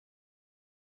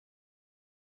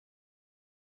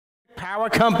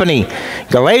Power company.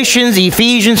 Galatians,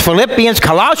 Ephesians, Philippians,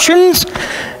 Colossians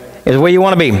is where you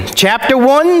want to be. Chapter 1,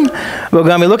 we're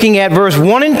going to be looking at verse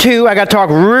 1 and 2. I got to talk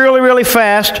really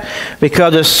fast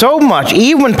because there's so much.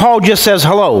 Even when Paul just says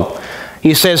hello,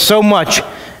 he says so much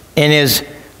in his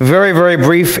very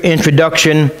brief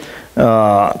introduction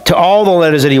to all the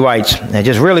letters that he writes. And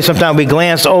just really sometimes we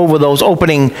glance over those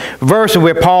opening verses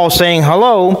where Paul's saying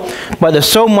hello, but there's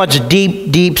so much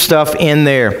deep stuff in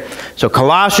there. So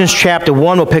Colossians chapter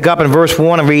 1, we'll pick up in verse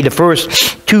 1 and read the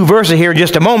first two verses here in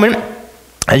just a moment.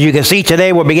 As you can see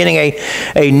today, we're beginning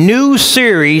a new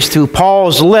series through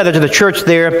Paul's letter to the church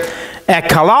there at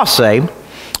Colossae.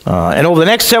 And over the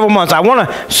next several months, I want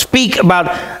to speak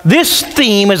about this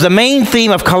theme as the main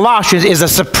theme of Colossians is the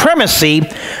supremacy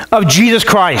of Jesus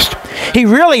Christ. He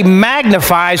really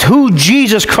magnifies who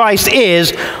Jesus Christ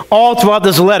is all throughout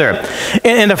this letter.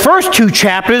 In the first two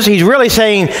chapters, he's really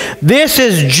saying this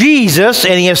is Jesus,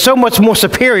 and he is so much more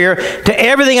superior to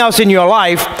everything else in your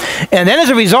life. And then as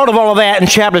a result of all of that, in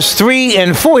chapters 3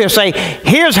 and 4, he'll say,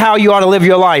 here's how you ought to live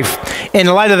your life in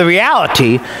light of the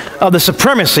reality of the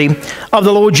supremacy of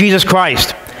the Lord Jesus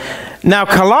Christ. Now,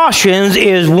 Colossians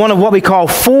is one of what we call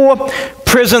 4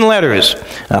 prison letters.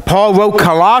 Paul wrote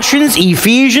Colossians,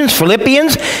 Ephesians,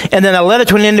 Philippians, and then a letter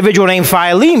to an individual named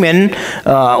Philemon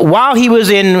while he was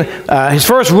in his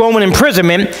first Roman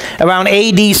imprisonment around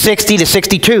AD 60 to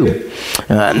 62.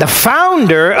 The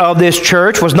founder of this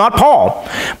church was not Paul.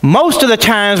 Most of the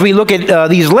times we look at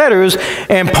these letters,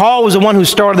 and Paul was the one who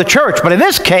started the church. But in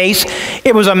this case,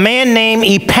 it was a man named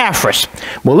Epaphras.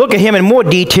 We'll look at him in more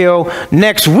detail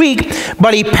next week.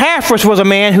 But Epaphras was a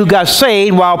man who got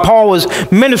saved while Paul was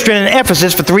ministering in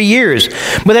Ephesus for 3 years.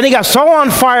 But then he got so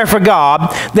on fire for God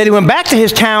that he went back to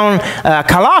his town,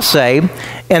 Colossae,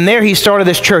 and there he started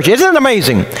this church. Isn't it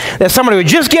amazing that somebody would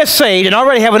just get saved and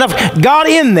already have enough God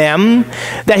in them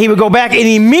that he would go back and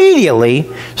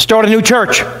immediately start a new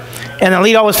church and then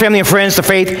lead all his family and friends to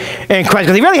faith in Christ?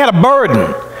 Because he really had a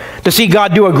burden to see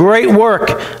God do a great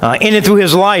work in and through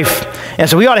his life. And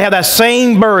so we ought to have that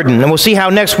same burden. And we'll see how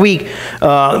next week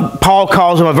Paul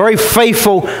calls him a very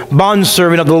faithful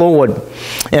bondservant of the Lord.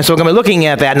 And so we're going to be looking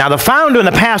at that. Now, the founder and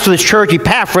the pastor of this church,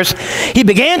 Epaphras, he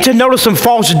began to notice some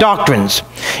false doctrines.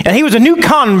 And he was a new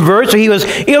convert, so he was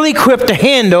ill-equipped to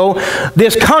handle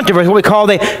this controversy, what we call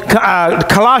the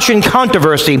Colossian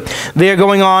controversy there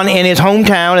going on in his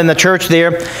hometown in the church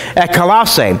there at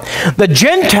Colossae. The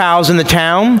Gentiles in the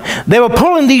town, they were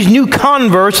pulling these new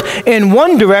converts in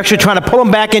one direction, trying to pull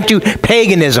them back into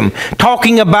paganism,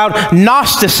 talking about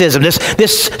Gnosticism,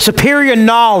 this superior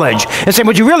knowledge, and saying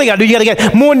what you really got to do, you got to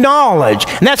get more knowledge,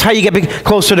 and that's how you get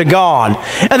closer to God.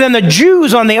 And then the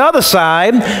Jews on the other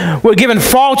side were given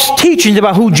false teachings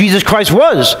about who Jesus Christ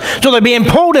was. So they're being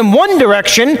pulled in one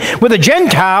direction with the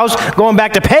Gentiles going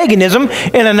back to paganism.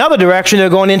 In another direction, they're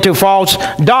going into false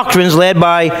doctrines led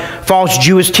by false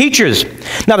Jewish teachers.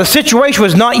 Now, the situation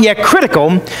was not yet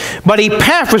critical, but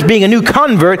Epaphras, being a new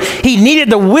convert, he needed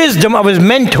the wisdom of his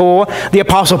mentor, the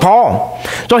Apostle Paul.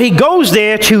 So he goes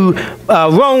there to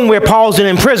Rome, where Paul's in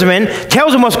imprisonment,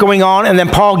 tells him what's going on, and then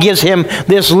Paul gives him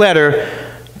this letter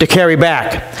to carry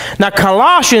back. Now,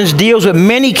 Colossians deals with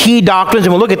many key doctrines,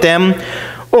 and we'll look at them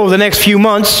over the next few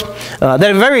months that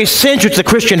are very essential to the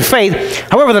Christian faith.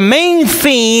 However, the main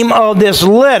theme of this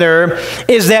letter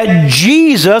is that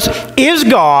Jesus is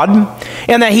God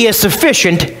and that he is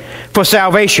sufficient for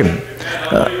salvation.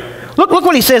 Look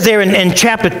what he says there in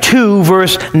chapter 2,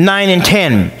 verse 9 and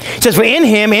 10. It says, for in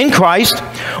him, in Christ,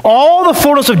 all the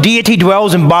fullness of deity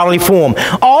dwells in bodily form.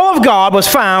 All of God was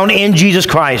found in Jesus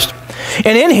Christ.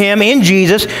 And in him, in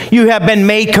Jesus, you have been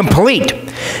made complete.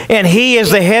 And he is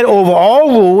the head over all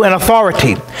rule and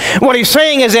authority. What he's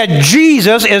saying is that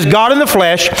Jesus is God in the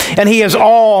flesh, and he is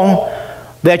all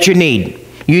that you need.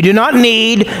 You do not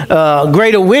need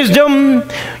greater wisdom.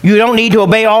 You don't need to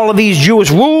obey all of these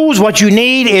Jewish rules. What you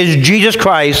need is Jesus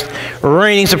Christ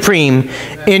reigning supreme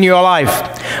in your life.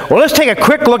 Well, let's take a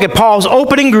quick look at Paul's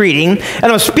opening greeting.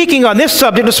 And I'm speaking on this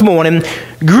subject this morning,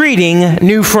 greeting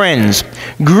new friends.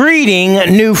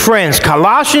 Greeting new friends.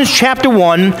 Colossians chapter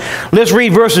 1. Let's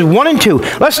read verses 1 and 2.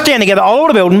 Let's stand together all over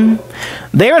the building.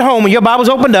 There at home, when your Bible's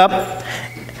opened up,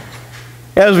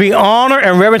 as we honor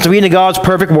and reverence the reading of God's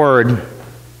perfect word.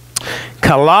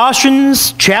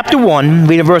 Colossians chapter 1,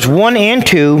 reading verse 1 and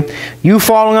 2. You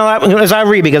following as I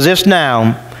read, because this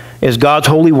now is God's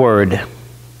holy word.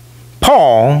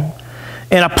 Paul,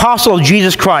 an apostle of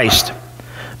Jesus Christ,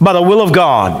 by the will of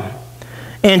God,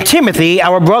 and Timothy,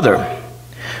 our brother,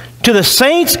 to the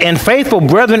saints and faithful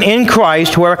brethren in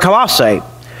Christ who are at Colossae,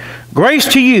 grace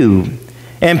to you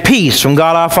and peace from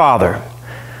God our Father.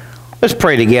 Let's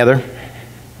pray together.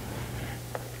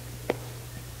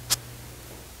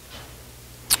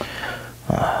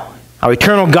 Our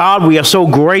eternal God, we are so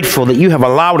grateful that you have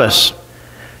allowed us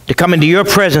to come into your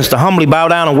presence to humbly bow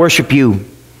down and worship you.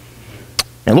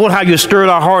 And Lord, how you stirred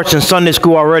our hearts in Sunday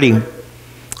school already.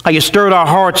 How you stirred our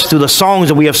hearts through the songs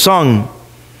that we have sung.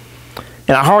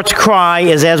 And our heart's cry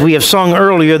is, as we have sung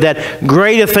earlier, that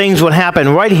greater things would happen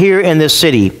right here in this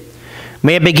city.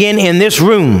 May it begin in this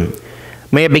room.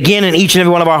 May it begin in each and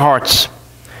every one of our hearts.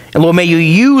 And Lord, may you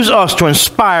use us to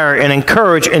inspire and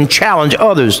encourage and challenge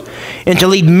others and to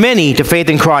lead many to faith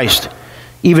in Christ,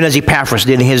 even as Epaphras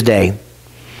did in his day.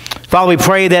 Father, we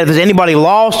pray that if there's anybody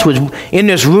lost who is in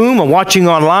this room or watching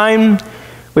online,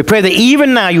 we pray that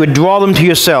even now you would draw them to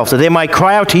yourself, that they might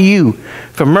cry out to you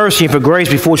for mercy and for grace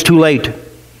before it's too late.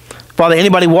 Father,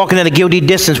 anybody walking at a guilty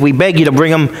distance, we beg you to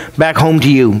bring them back home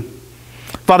to you.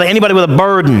 Father, anybody with a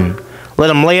burden, let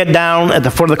them lay it down at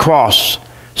the foot of the cross.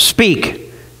 Speak,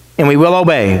 and we will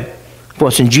obey. For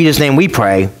it's in Jesus' name we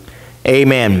pray.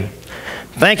 Amen.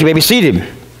 Thank you. You may be seated.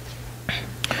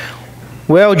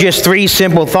 Well, just 3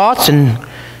 simple thoughts, and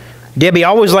Debbie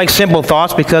always likes simple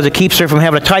thoughts because it keeps her from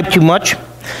having to type too much.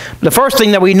 The first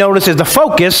thing that we notice is the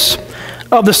focus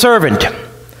of the servant.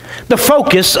 The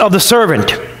focus of the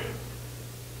servant.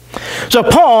 So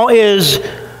Paul is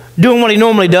doing what he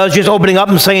normally does, just opening up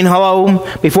and saying hello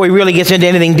before he really gets into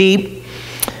anything deep.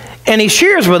 And he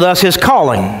shares with us his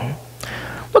calling.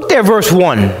 Look there, verse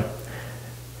 1.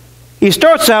 He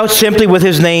starts out simply with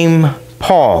his name,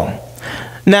 Paul.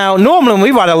 Now, normally when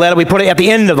we write a letter, we put it at the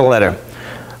end of the letter.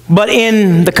 But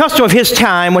in the custom of his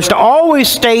time was to always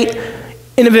state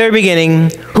in the very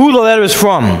beginning who the letter is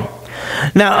from.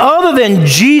 Now, other than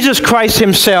Jesus Christ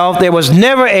himself, there was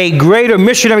never a greater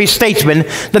missionary statesman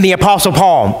than the Apostle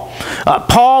Paul.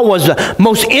 Paul was the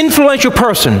most influential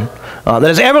person that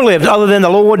has ever lived other than the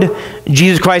Lord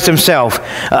Jesus Christ himself.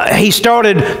 He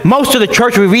started most of the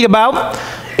church we read about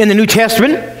in the New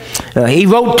Testament. He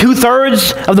wrote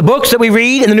 2/3 of the books that we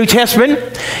read in the New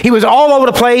Testament. He was all over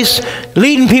the place,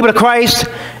 leading people to Christ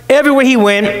everywhere he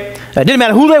went. It didn't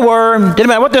matter who they were, didn't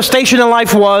matter what their station in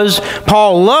life was.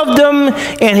 Paul loved them,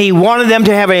 and he wanted them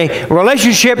to have a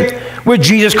relationship with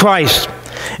Jesus Christ.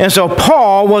 And so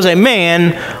Paul was a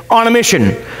man on a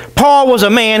mission. Paul was a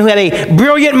man who had a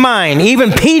brilliant mind.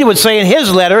 Even Peter would say in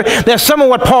his letter that some of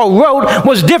what Paul wrote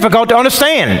was difficult to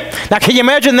understand. Now, can you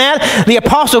imagine that? The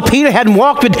Apostle Peter hadn't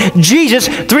walked with Jesus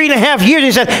 3.5 years.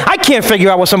 He said, I can't figure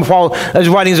out what some of Paul's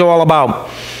writings are all about.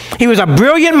 He was a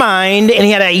brilliant mind, and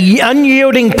he had an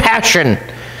unyielding passion.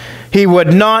 He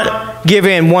would not give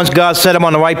in once God set him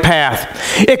on the right path.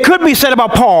 It could be said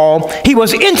about Paul, he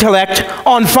was intellect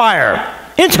on fire.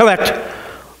 Intellect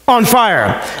on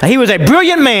fire. He was a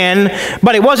brilliant man,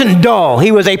 but he wasn't dull.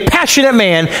 He was a passionate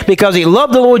man because he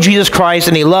loved the Lord Jesus Christ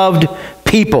and he loved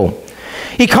people.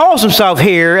 He calls himself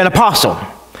here an apostle.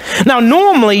 Now,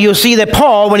 normally you'll see that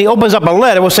Paul, when he opens up a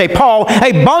letter, will say, Paul,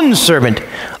 a bondservant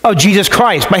of Jesus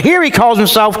Christ. But here he calls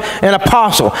himself an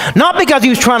apostle. Not because he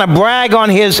was trying to brag on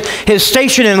his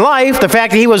station in life, the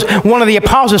fact that he was one of the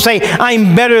apostles, say,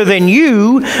 I'm better than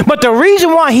you. But the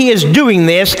reason why he is doing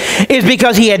this is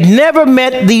because he had never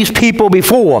met these people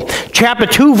before. Chapter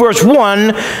 2, verse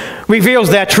 1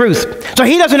 reveals that truth. So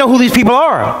he doesn't know who these people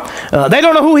are. They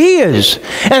don't know who he is.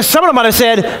 And some of them might have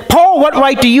said, Paul, what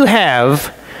right do you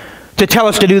have to tell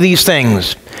us to do these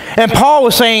things? And Paul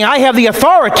was saying, I have the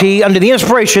authority under the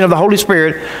inspiration of the Holy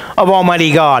Spirit of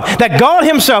Almighty God, that God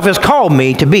himself has called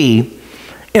me to be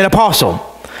an apostle.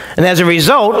 And as a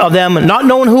result of them not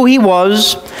knowing who he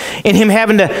was, and him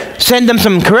having to send them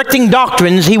some correcting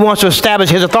doctrines, he wants to establish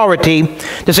his authority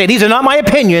to say, these are not my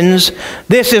opinions,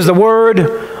 this is the word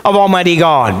of Almighty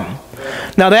God.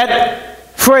 Now that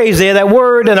phrase there, that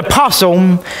word, an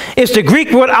apostle, is the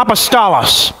Greek word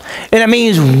apostolos, and it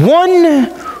means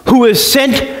one who is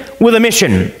sent with a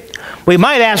mission. We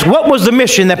might ask, what was the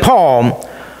mission that Paul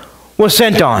was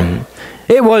sent on?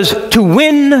 It was to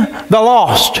win the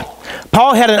lost.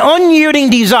 Paul had an unyielding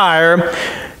desire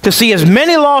to see as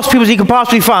many lost people as he could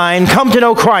possibly find come to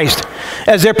know Christ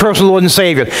as their personal Lord and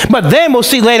Savior. But then we'll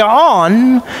see later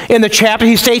on in the chapter,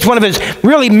 he states one of his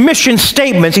really mission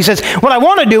statements. He says, what I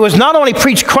want to do is not only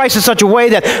preach Christ in such a way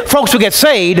that folks will get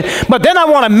saved, but then I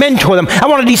want to mentor them. I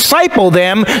want to disciple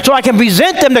them so I can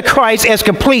present them to Christ as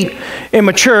complete and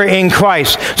mature in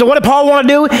Christ. So what did Paul want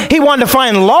to do? He wanted to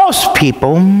find lost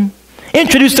people,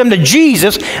 introduce them to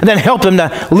Jesus, and then help them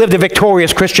to live the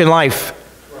victorious Christian life,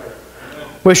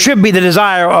 which should be the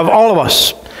desire of all of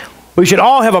us. We should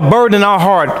all have a burden in our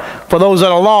heart for those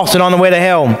that are lost and on the way to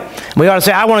hell. We ought to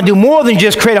say, I want to do more than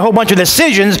just create a whole bunch of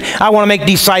decisions. I want to make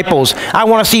disciples. I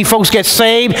want to see folks get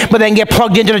saved, but then get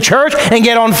plugged into the church and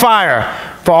get on fire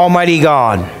for Almighty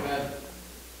God.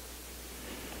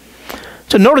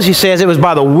 So notice he says it was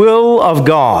by the will of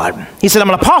God. He said, I'm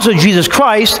an apostle of Jesus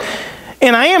Christ,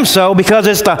 and I am so because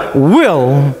it's the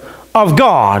will of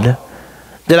God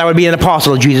that I would be an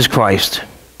apostle of Jesus Christ.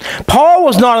 Paul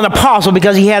was not an apostle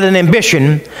because he had an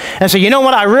ambition and said, you know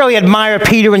what, I really admire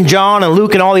Peter and John and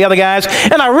Luke and all the other guys,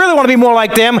 and I really want to be more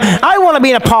like them. I want to be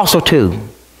an apostle too.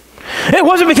 It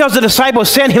wasn't because the disciples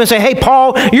sent him and said, hey,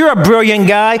 Paul, you're a brilliant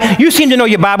guy. You seem to know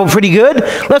your Bible pretty good.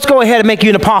 Let's go ahead and make you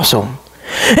an apostle.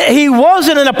 He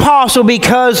wasn't an apostle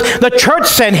because the church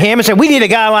sent him and said, we need a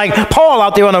guy like Paul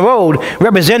out there on the road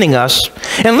representing us.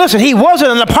 And listen, he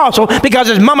wasn't an apostle because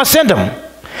his mama sent him.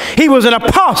 He was an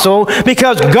apostle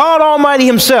because God Almighty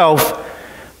himself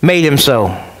made him so.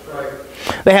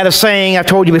 They had a saying I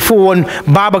told you before in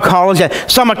Bible college that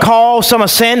some are called, some are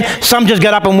sent, some just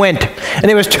got up and went. And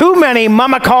there was too many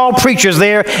mama called preachers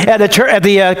there at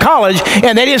the college,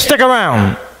 and they didn't stick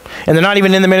around. And they're not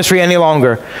even in the ministry any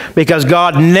longer because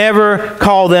God never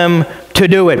called them to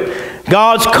do it.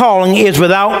 God's calling is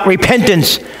without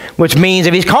repentance, which means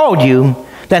if he's called you,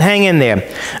 then hang in there.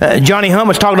 Johnny Hunt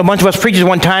was talking to a bunch of us preachers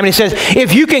one time, and he says,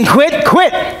 if you can quit,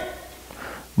 quit.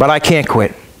 But I can't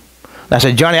quit. I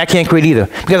said, Johnny, I can't quit either.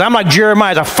 Because I'm like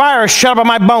Jeremiah. A fire is shut up in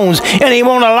my bones, and he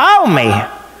won't allow me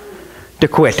to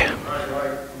quit.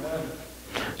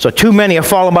 So too many are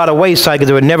falling by the wayside because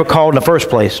they were never called in the first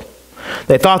place.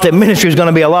 They thought that ministry was going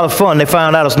to be a lot of fun. They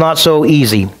found out it's not so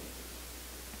easy.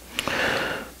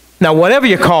 Now, whatever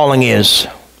your calling is,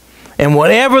 and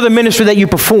whatever the ministry that you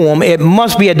perform, it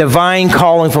must be a divine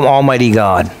calling from Almighty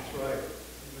God.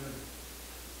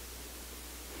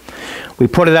 We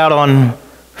put it out on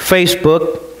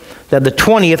Facebook that the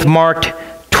 20th marked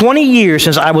 20 years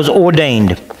since I was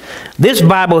ordained. This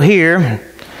Bible here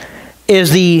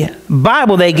is the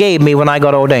Bible they gave me when I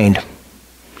got ordained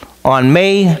on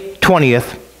May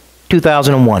 20th,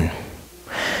 2001.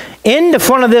 In the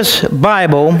front of this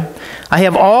Bible, I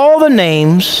have all the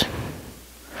names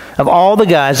of all the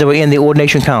guys that were in the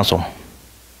ordination council,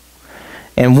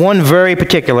 and one very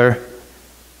particular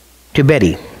to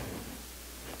Betty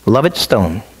Lovett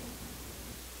Stone.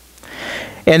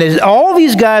 And there's all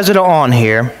these guys that are on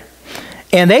here,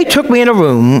 and they took me in a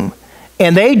room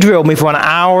and they drilled me for an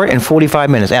hour and 45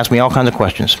 minutes, asked me all kinds of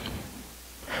questions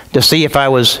to see if I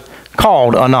was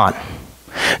called or not.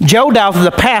 Joe Douthert,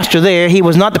 the pastor there, he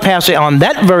was not the pastor on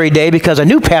that very day because a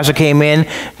new pastor came in,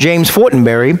 James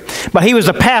Fortenberry, but he was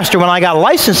the pastor when I got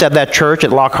licensed at that church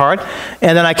at Lockhart,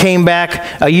 and then I came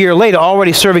back a year later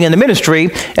already serving in the ministry,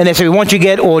 and they said, once you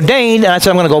get ordained, and I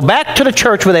said, I'm going to go back to the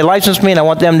church where they licensed me, and I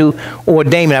want them to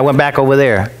ordain me. I went back over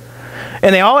there.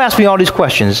 And they all asked me all these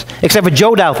questions, except for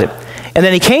Joe Douthert. And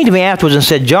then he came to me afterwards and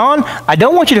said, John, I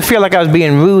don't want you to feel like I was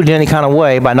being rude in any kind of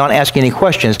way by not asking any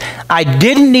questions. I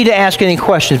didn't need to ask any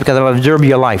questions because I've observed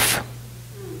your life.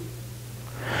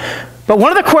 But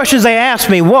one of the questions they asked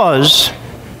me was,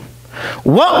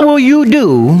 what will you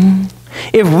do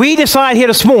if we decide here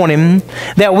this morning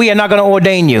that we are not going to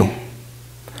ordain you?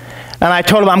 And I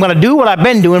told him, I'm going to do what I've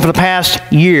been doing for the past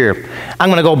year. I'm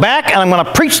going to go back and I'm going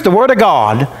to preach the Word of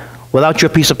God without your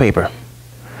piece of paper.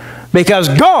 Because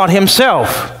God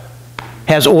himself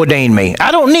has ordained me. I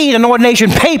don't need an ordination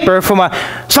paper from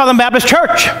a Southern Baptist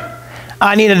church.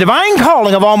 I need a divine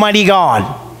calling of Almighty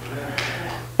God.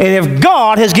 And if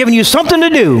God has given you something to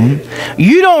do,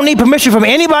 you don't need permission from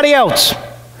anybody else.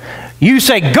 You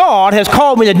say, God has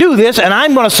called me to do this, and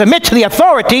I'm going to submit to the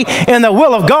authority and the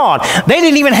will of God. They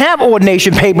didn't even have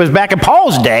ordination papers back in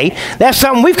Paul's day. That's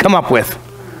something we've come up with.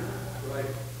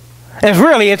 And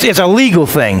it's a legal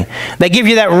thing. They give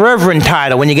you that reverend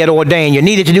title when you get ordained. You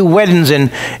need it to do weddings and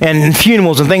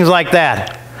funerals and things like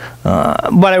that.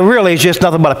 But it really is just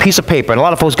nothing but a piece of paper. And a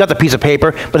lot of folks got the piece of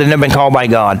paper, but they've never been called by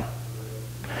God.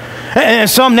 And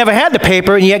some never had the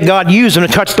paper, and yet God used them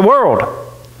to touch the world.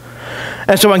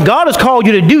 And so when God has called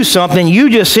you to do something,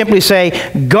 you just simply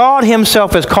say, God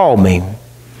himself has called me,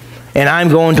 and I'm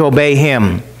going to obey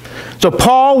him. So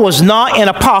Paul was not an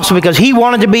apostle because he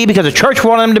wanted to be, because the church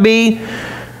wanted him to be,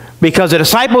 because the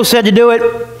disciples said to do it.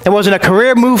 It wasn't a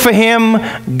career move for him.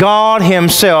 God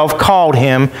himself called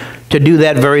him to do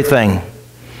that very thing.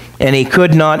 And he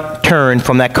could not turn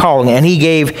from that calling. And he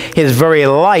gave his very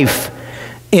life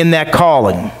in that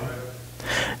calling.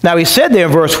 Now he said there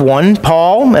in verse 1,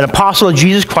 Paul, an apostle of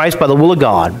Jesus Christ by the will of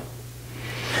God.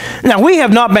 Now we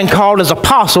have not been called as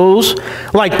apostles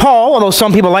like Paul, although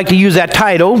some people like to use that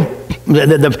title.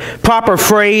 The proper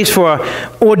phrase for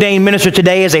ordained minister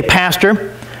today is a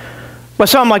pastor. But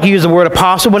some like to use the word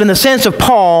apostle. But in the sense of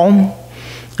Paul,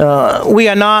 we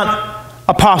are not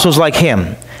apostles like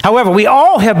him. However, we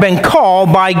all have been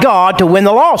called by God to win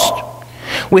the lost.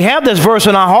 We have this verse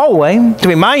in our hallway to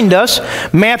remind us,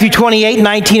 Matthew 28,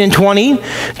 19 and 20,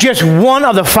 just one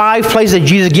of the 5 places that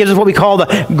Jesus gives us what we call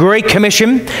the Great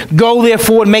Commission. Go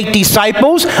therefore and make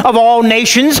disciples of all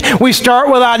nations. We start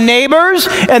with our neighbors,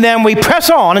 and then we press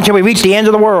on until we reach the end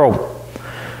of the world.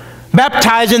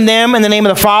 Baptizing them in the name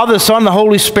of the Father, the Son, and the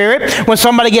Holy Spirit. When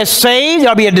somebody gets saved,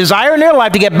 there'll be a desire in their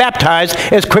life to get baptized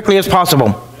as quickly as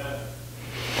possible.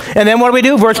 And then what do we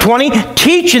do? Verse 20,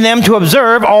 teaching them to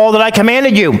observe all that I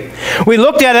commanded you. We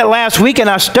looked at it last week in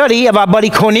our study of our buddy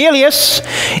Cornelius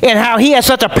and how he had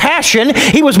such a passion.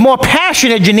 He was more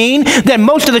passionate, Janine, than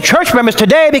most of the church members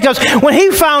today, because when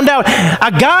he found out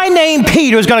a guy named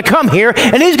Peter is going to come here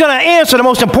and he's going to answer the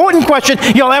most important question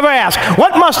you'll ever ask.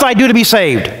 What must I do to be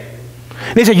saved?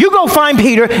 And he said, you go find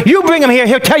Peter, you bring him here,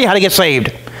 he'll tell you how to get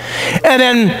saved. And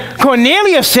then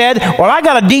Cornelius said, well, I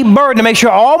got a deep burden to make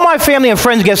sure all my family and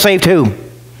friends get saved too.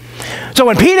 So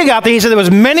when Peter got there, he said there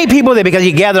was many people there because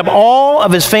he gathered up all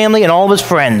of his family and all of his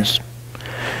friends.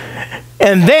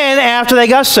 And then after they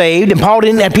got saved, and Peter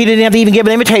didn't have to even give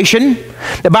an invitation,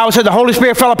 the Bible said the Holy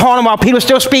Spirit fell upon him while Peter was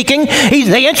still speaking.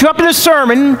 They interrupted his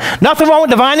sermon. Nothing wrong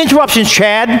with divine interruptions,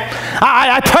 Chad.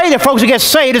 I pray that folks will get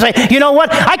saved and say, you know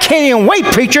what? I can't even wait,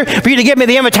 preacher, for you to give me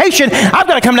the invitation. I've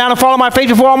got to come down and follow my faith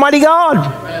before Almighty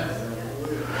God.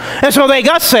 And so they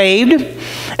got saved.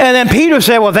 And then Peter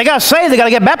said, well, if they got saved, they got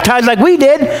to get baptized like we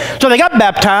did. So they got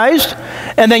baptized.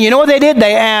 And then you know what they did?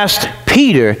 They asked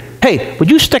Peter, hey, would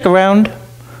you stick around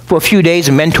for a few days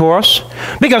and mentor us?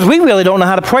 Because we really don't know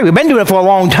how to pray. We've been doing it for a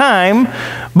long time,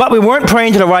 but we weren't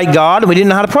praying to the right God, and we didn't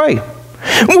know how to pray.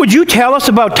 Would you tell us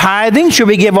about tithing? Should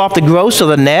we give off the gross or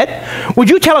the net? Would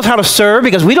you tell us how to serve?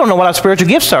 Because we don't know what our spiritual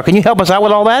gifts are. Can you help us out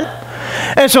with all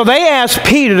that? And so they asked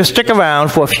Peter to stick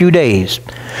around for a few days.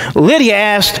 Lydia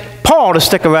asked Paul to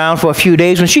stick around for a few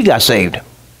days when she got saved.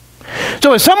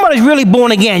 So if somebody's really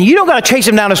born again, you don't got to chase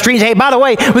them down the street and say, hey, by the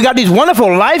way, we got these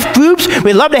wonderful life groups.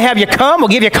 We'd love to have you come. We'll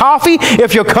give you coffee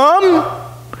if you'll come.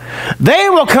 They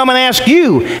will come and ask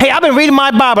you, hey, I've been reading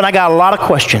my Bible and I got a lot of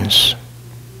questions.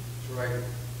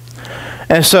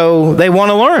 And so they want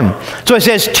to learn. So it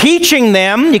says teaching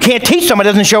them. You can't teach someone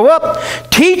who doesn't show up.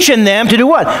 Teaching them to do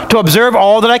what? To observe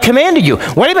all that I commanded you.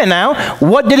 Wait a minute now.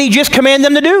 What did he just command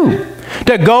them to do?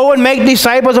 To go and make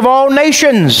disciples of all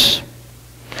nations.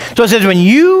 So it says when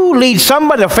you lead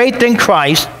somebody to faith in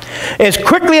Christ, as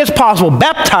quickly as possible,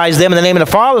 baptize them in the name of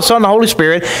the Father, the Son, and the Holy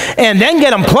Spirit, and then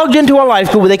get them plugged into a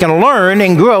life group where they can learn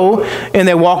and grow in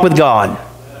their walk with God.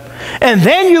 And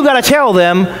then you got to tell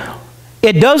them,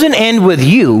 it doesn't end with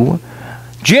you.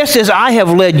 Just as I have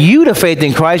led you to faith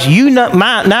in Christ, you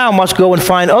now must go and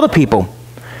find other people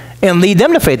and lead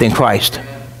them to faith in Christ.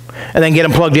 And then get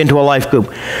them plugged into a life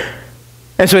group.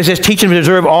 And so he says, teach them to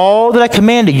observe all that I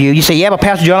commanded you. You say, yeah, but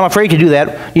Pastor John, I'm afraid to do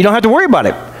that. You don't have to worry about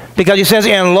it. Because he says,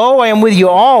 and lo, I am with you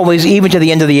always, even to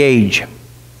the end of the age.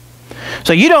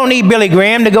 So you don't need Billy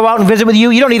Graham to go out and visit with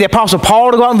you. You don't need the Apostle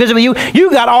Paul to go out and visit with you.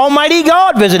 You got Almighty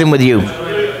God visiting with you.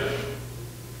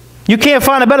 You can't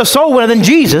find a better soul winner than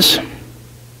Jesus.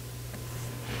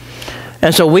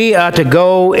 And so we are to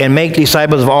go and make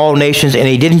disciples of all nations. And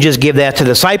he didn't just give that to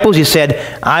disciples. He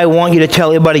said, I want you to tell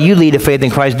everybody you lead to faith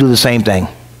in Christ, do the same thing.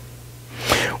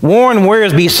 Warren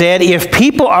Wiersbe said, if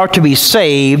people are to be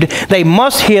saved, they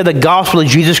must hear the gospel of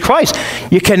Jesus Christ.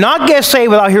 You cannot get saved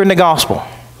without hearing the gospel.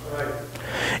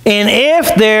 And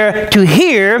if they're to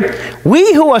hear,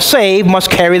 we who are saved must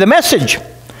carry the message.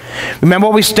 Remember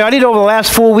what we studied over the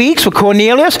last 4 weeks with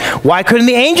Cornelius? Why couldn't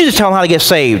the angels tell him how to get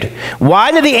saved?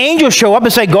 Why did the angels show up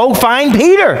and say, go find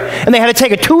Peter? And they had to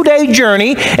take a 2-day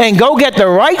journey and go get the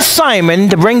right Simon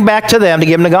to bring back to them to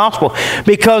give them the gospel.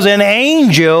 Because an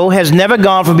angel has never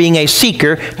gone from being a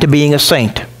seeker to being a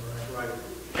saint.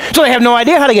 So they have no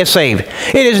idea how to get saved.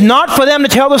 It is not for them to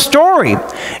tell the story.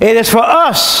 It is for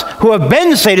us who have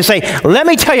been saved to say, let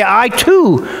me tell you, I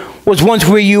too was once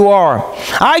where you are.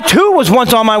 I too was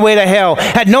once on my way to hell,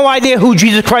 had no idea who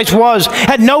Jesus Christ was,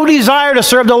 had no desire to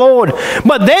serve the Lord.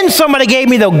 But then somebody gave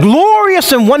me the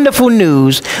glorious and wonderful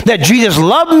news that Jesus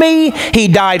loved me, he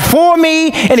died for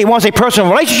me, and he wants a personal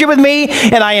relationship with me,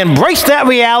 and I embraced that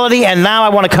reality, and now I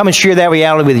want to come and share that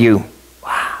reality with you.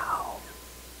 Wow.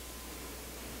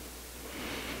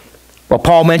 Well,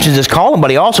 Paul mentions his calling, but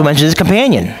he also mentions his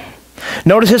companion.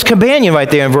 Notice his companion right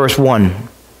there in verse 1.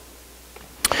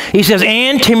 He says,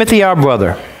 and Timothy our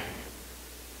brother.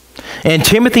 And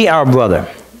Timothy our brother.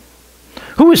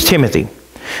 Who is Timothy?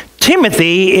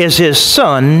 Timothy is his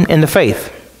son in the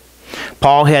faith.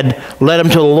 Paul had led him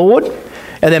to the Lord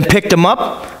and then picked him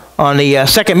up on the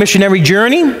second missionary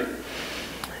journey.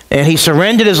 And he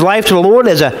surrendered his life to the Lord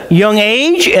as a young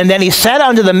age, and then he sat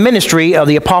under the ministry of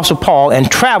the Apostle Paul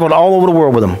and traveled all over the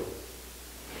world with him.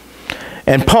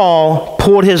 And Paul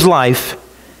poured his life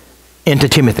into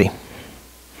Timothy.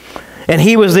 And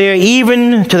he was there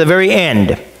even to the very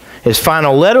end. His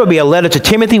final letter would be a letter to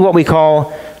Timothy, what we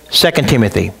call 2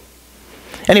 Timothy.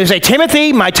 And he would say,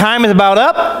 Timothy, my time is about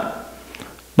up,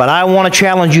 but I want to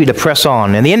challenge you to press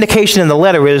on. And the indication in the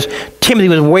letter is Timothy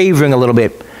was wavering a little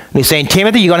bit. And he's saying,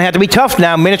 Timothy, you're going to have to be tough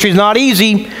now. Ministry's not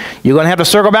easy. You're going to have to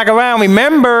circle back around.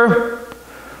 Remember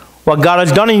what God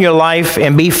has done in your life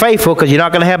and be faithful, because you're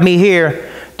not going to have me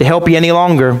here to help you any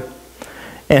longer.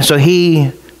 And so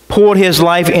he poured his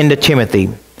life into Timothy.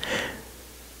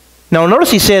 Now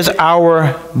notice he says,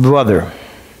 our brother.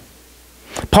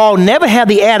 Paul never had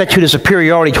the attitude of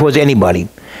superiority towards anybody.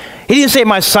 He didn't say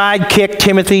my sidekick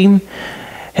Timothy.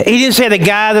 He didn't say the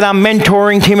guy that I'm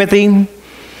mentoring Timothy.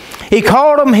 He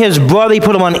called him his brother. He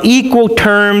put him on equal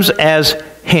terms as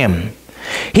him.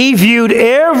 He viewed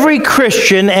every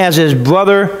Christian as his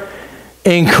brother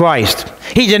in Christ.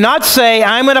 He did not say,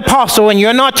 I'm an apostle and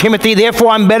you're not, Timothy, therefore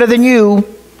I'm better than you.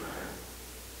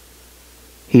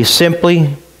 He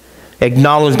simply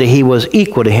acknowledged that he was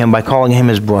equal to him by calling him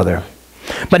his brother.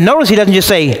 But notice he doesn't just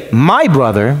say, my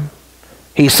brother.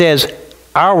 He says,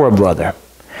 our brother.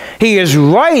 He is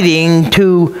writing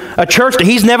to a church that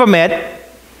he's never met.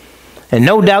 And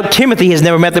no doubt Timothy has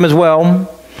never met them as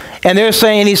well. And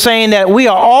he's saying that we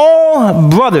are all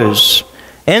brothers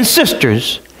and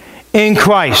sisters in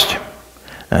Christ.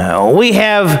 We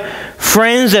have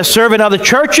friends that serve in other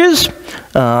churches,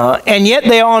 and yet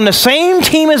they are on the same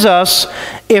team as us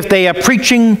if they are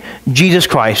preaching Jesus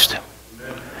Christ.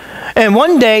 And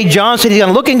one day, John said he's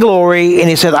going to look in glory, and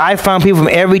he said, I found people from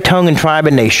every tongue and tribe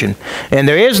and nation. And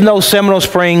there is no Seminole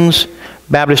Springs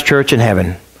Baptist Church in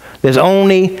heaven. There's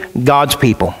only God's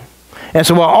people. And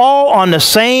so we're all on the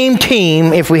same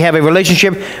team if we have a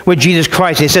relationship with Jesus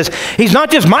Christ. And he says, he's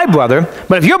not just my brother,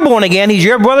 but if you're born again, he's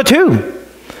your brother too.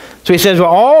 So he says, we're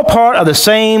all part of the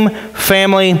same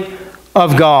family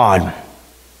of God.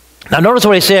 Now notice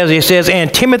what he says. He says,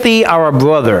 and Timothy, our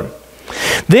brother.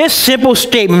 This simple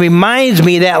statement reminds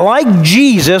me that like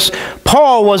Jesus,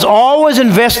 Paul was always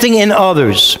investing in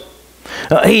others.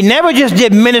 He never just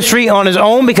did ministry on his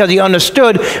own because he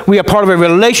understood we are part of a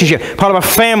relationship, part of a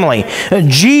family.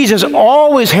 Jesus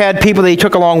always had people that he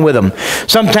took along with him.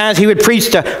 Sometimes he would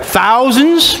preach to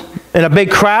thousands in a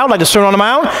big crowd like the Sermon on the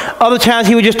Mount. Other times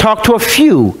he would just talk to a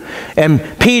few. And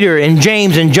Peter and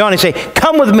James and John, he'd say,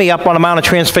 come with me up on the Mount of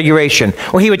Transfiguration.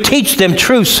 Or he would teach them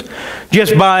truths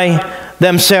just by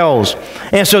themselves.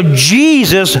 And so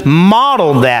Jesus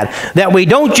modeled that we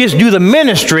don't just do the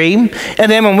ministry and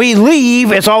then when we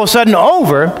leave it's all of a sudden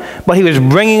over, but he was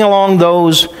bringing along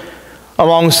those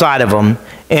alongside of them.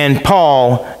 And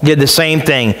Paul did the same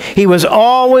thing. He was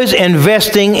always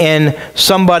investing in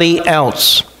somebody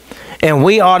else, and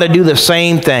we ought to do the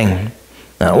same thing.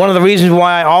 One of the reasons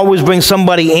why I always bring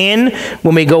somebody in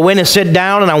when we go in and sit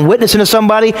down and I'm witnessing to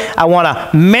somebody, I want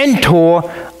to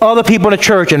mentor other people in the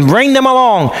church and bring them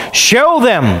along. Show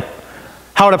them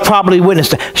how to properly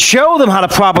witness. Show them how to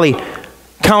properly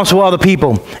counsel other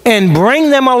people and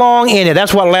bring them along in it.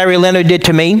 That's what Larry Leonard did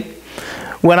to me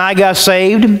when I got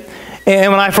saved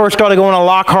and when I first started going to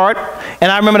Lockhart.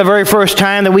 And I remember the very first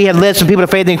time that we had led some people to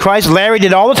faith in Christ. Larry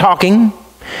did all the talking.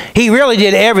 He really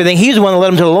did everything. He's the one that led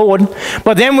them to the Lord.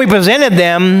 But then we presented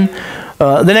them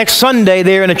the next Sunday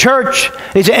there in the church.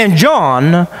 He said, and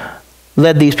John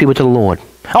led these people to the Lord.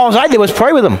 All I did was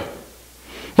pray with them.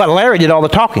 But Larry did all the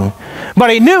talking.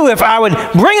 But he knew if I would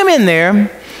bring them in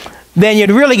there, then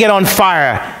you'd really get on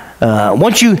fire.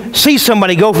 Once you see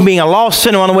somebody go from being a lost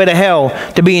sinner on the way to hell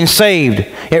to being saved,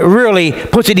 it really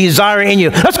puts a desire in you.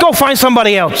 Let's go find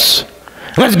somebody else.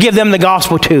 Let's give them the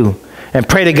gospel too. And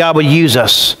pray that God would use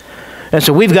us. And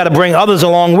so we've got to bring others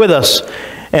along with us.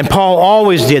 And Paul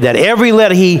always did that. Every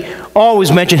letter he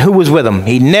always mentioned who was with him.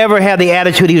 He never had the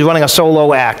attitude he was running a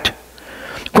solo act.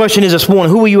 The question is this morning,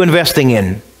 who are you investing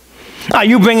in? Are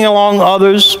you bringing along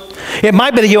others? It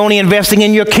might be that you're only investing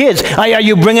in your kids. Are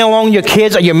you bringing along your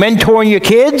kids? Are you mentoring your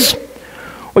kids?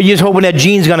 Or are you just hoping that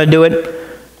Gene's going to do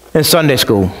it in Sunday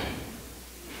school?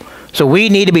 So we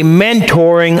need to be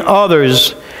mentoring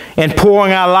others and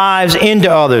pouring our lives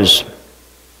into others.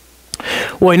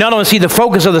 Well, we not only see the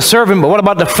focus of the servant, but what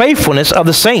about the faithfulness of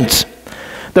the saints?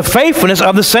 The faithfulness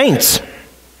of the saints.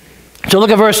 So look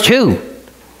at verse 2.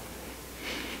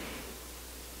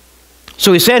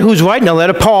 So he said, who's writing the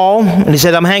letter? Paul. And he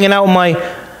said, I'm hanging out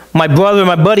with my brother,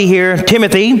 my buddy here,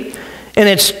 Timothy. And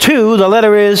it's to, the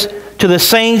letter is, to the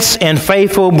saints and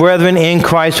faithful brethren in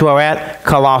Christ who are at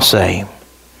Colossae.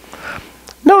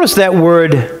 Notice that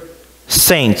word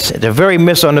saints. It's a very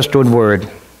misunderstood word.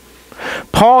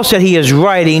 Paul said he is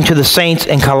writing to the saints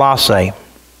in Colossae.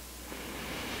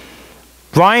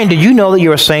 Brian, did you know that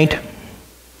you're a saint?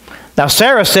 Now,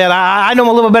 Sarah said, I know him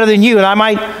a little better than you, and I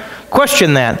might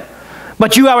question that.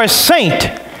 But you are a saint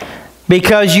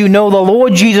because you know the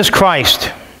Lord Jesus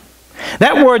Christ.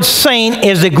 That word saint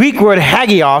is the Greek word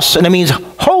hagios, and it means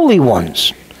holy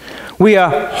ones. We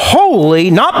are holy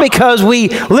not because we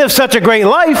live such a great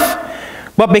life,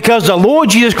 but because the Lord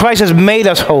Jesus Christ has made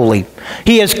us holy.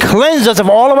 He has cleansed us of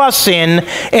all of our sin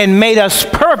and made us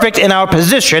perfect in our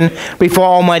position before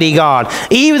Almighty God.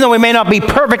 Even though we may not be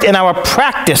perfect in our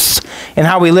practice and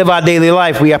how we live our daily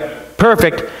life, we are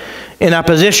perfect in our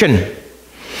position.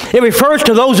 It refers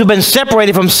to those who have been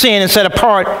separated from sin and set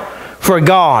apart for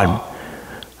God.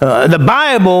 The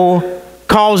Bible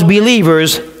calls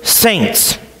believers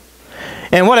saints.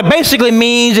 And what it basically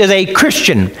means is a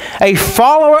Christian, a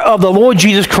follower of the Lord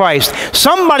Jesus Christ,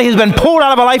 somebody who's been pulled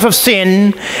out of a life of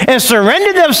sin and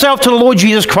surrendered themselves to the Lord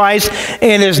Jesus Christ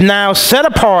and is now set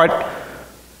apart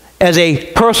as a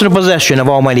personal possession of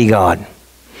Almighty God.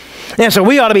 And so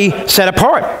we ought to be set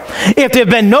apart. If there's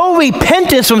been no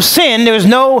repentance from sin, there is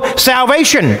no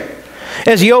salvation.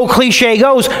 As the old cliche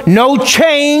goes, no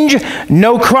change,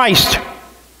 no Christ.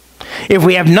 If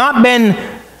we have not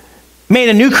been made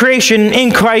a new creation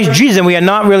in Christ Jesus, and we are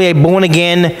not really a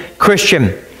born-again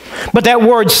Christian. But that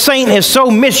word saint is so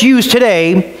misused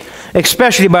today,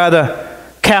 especially by the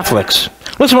Catholics.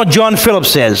 Listen to what John Phillips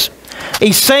says.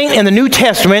 A saint in the New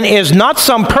Testament is not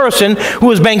some person who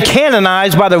has been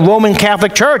canonized by the Roman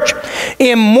Catholic Church,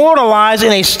 immortalized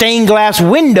in a stained glass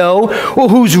window, or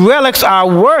whose relics are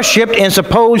worshipped and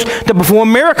supposed to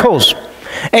perform miracles.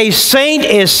 A saint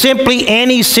is simply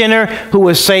any sinner who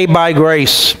is saved by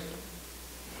grace.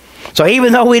 So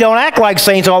even though we don't act like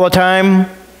saints all the time,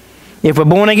 if we're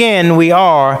born again, we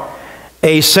are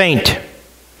a saint.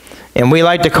 And we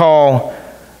like to call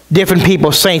different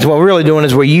people saints. What we're really doing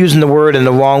is we're using the word in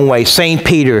the wrong way. Saint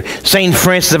Peter, Saint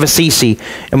Francis of Assisi,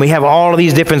 and we have all of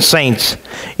these different saints.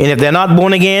 And if they're not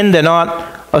born again, they're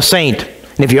not a saint.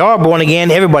 And if you are born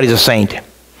again, everybody's a saint.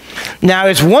 Now,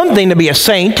 it's one thing to be a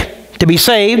saint, to be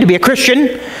saved, to be a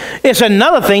Christian. It's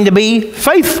another thing to be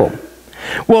faithful.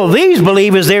 Well, these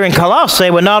believers there in Colossae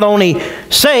were not only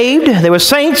saved, they were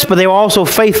saints, but they were also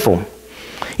faithful.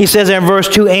 He says in verse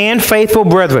 2, and faithful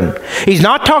brethren. He's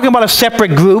not talking about a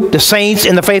separate group, the saints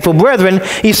and the faithful brethren.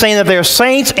 He's saying that they're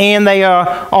saints and they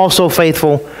are also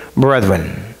faithful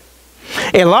brethren.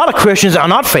 A lot of Christians are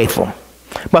not faithful,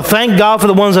 but thank God for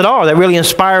the ones that are, that really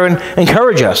inspire and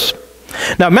encourage us.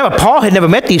 Now remember, Paul had never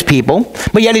met these people,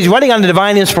 but yet he's writing under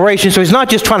divine inspiration, so he's not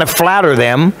just trying to flatter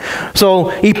them.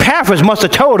 So Epaphras must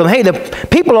have told him, hey, the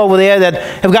people over there that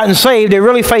have gotten saved, they're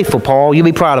really faithful, Paul. You'll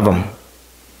be proud of them.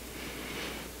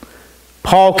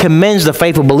 Paul commends the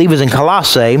faithful believers in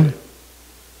Colossae,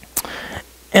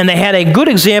 and they had a good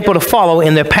example to follow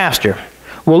in their pastor.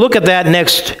 We'll look at that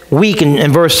next week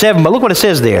in verse 7, but look what it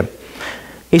says there.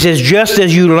 He says, just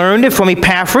as you learned it from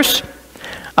Epaphras,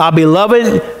 our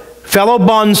beloved fellow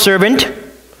bondservant.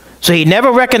 So he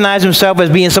never recognized himself as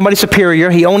being somebody superior.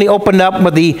 He only opened up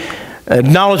with the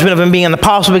acknowledgement of him being an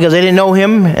apostle because they didn't know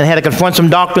him and had to confront some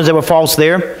doctrines that were false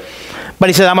there. But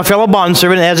he said, I'm a fellow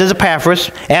bondservant, as is Epaphras,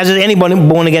 as is anybody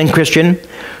born-again Christian,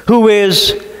 who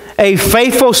is a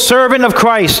faithful servant of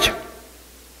Christ.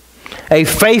 A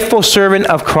faithful servant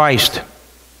of Christ.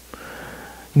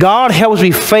 God helps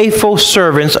be faithful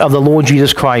servants of the Lord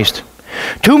Jesus Christ.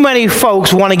 Too many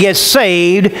folks want to get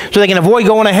saved so they can avoid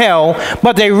going to hell,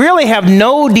 but they really have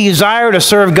no desire to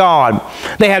serve God.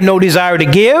 They have no desire to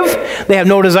give. They have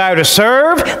no desire to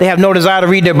serve. They have no desire to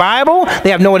read their Bible.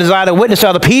 They have no desire to witness to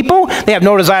other people. They have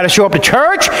no desire to show up to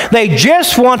church. They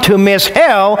just want to miss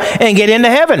hell and get into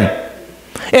heaven.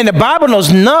 And the Bible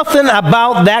knows nothing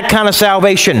about that kind of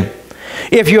salvation.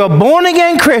 If you're a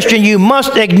born-again Christian, you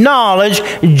must acknowledge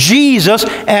Jesus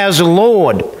as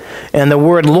Lord. And the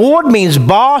word Lord means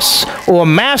boss or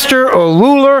master or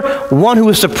ruler, one who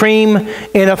is supreme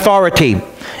in authority.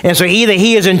 And so either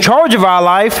he is in charge of our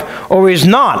life or he is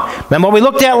not. Remember what we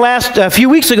looked at a few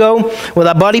weeks ago with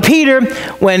our buddy Peter,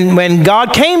 when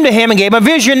God came to him and gave him a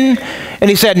vision, and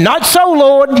he said, not so,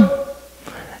 Lord.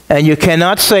 And you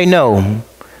cannot say no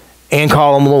and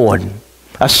call him Lord.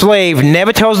 A slave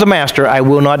never tells the master, I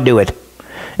will not do it.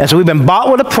 And so we've been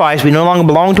bought with a price. We no longer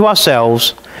belong to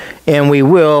ourselves, and we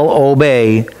will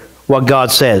obey what God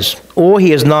says. Or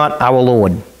he is not our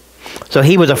Lord. So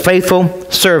he was a faithful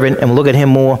servant, and we'll look at him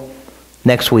more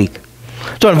next week.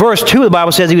 So in verse 2, the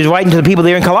Bible says he was writing to the people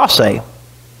there in Colossae.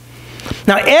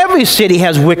 Now every city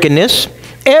has wickedness,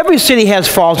 Every city has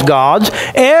false gods.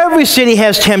 Every city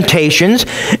has temptations.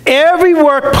 Every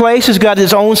workplace has got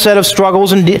its own set of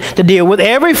struggles to deal with.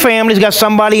 Every family's got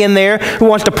somebody in there who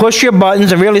wants to push your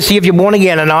buttons and really see if you're born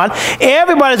again or not.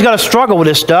 Everybody's got to struggle with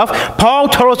this stuff. Paul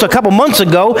told us a couple months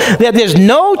ago that there's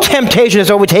no temptation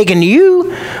that's overtaken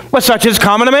you, but such is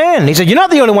common to man. He said, you're not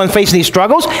the only one facing these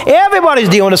struggles. Everybody's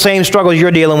dealing with the same struggles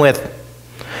you're dealing with.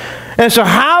 And so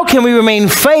how can we remain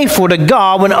faithful to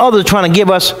God when others are trying to give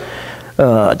us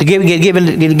give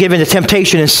into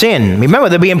temptation and sin? Remember,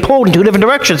 they're being pulled in two different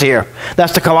directions here.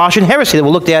 That's the Colossian heresy that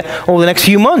we'll look at over the next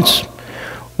few months.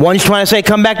 One's trying to say,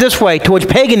 come back this way, towards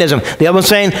paganism. The other one's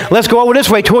saying, let's go over this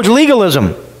way, towards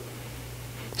legalism.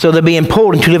 So they're being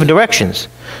pulled in two different directions.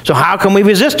 So how can we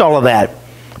resist all of that?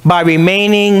 By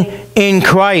remaining in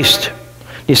Christ.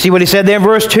 You see what he said there in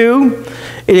verse 2?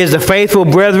 It is the faithful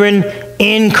brethren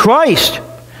in Christ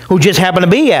who just happen to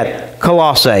be at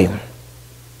Colossae.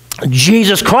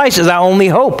 Jesus Christ is our only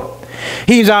hope.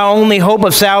 He's our only hope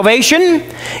of salvation,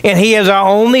 and he is our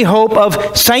only hope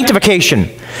of sanctification.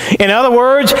 In other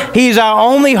words, he's our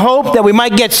only hope that we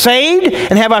might get saved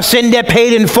and have our sin debt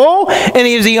paid in full, and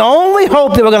he is the only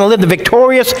hope that we're going to live the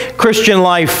victorious Christian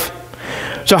life.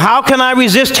 So how can I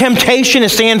resist temptation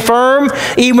and stand firm,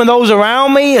 even when those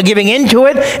around me are giving into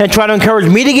it and try to encourage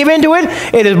me to give into it?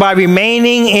 It is by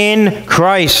remaining in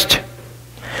Christ.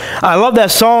 I love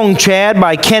that song, Chad,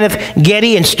 by Kenneth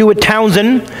Getty and Stuart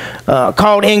Townsend,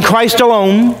 called In Christ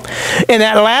Alone. And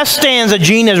that last stanza,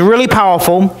 Gene, is really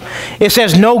powerful. It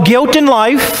says, no guilt in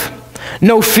life,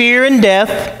 no fear in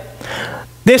death.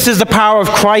 This is the power of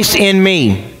Christ in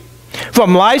me.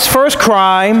 From life's first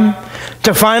crime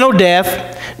to final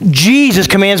death, Jesus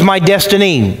commands my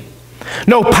destiny.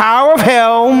 No power of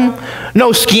hell,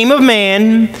 no scheme of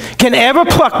man can ever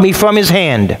pluck me from his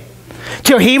hand.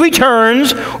 Till he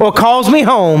returns or calls me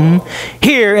home,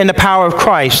 here in the power of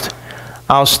Christ,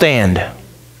 I'll stand.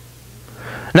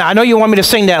 Now, I know you want me to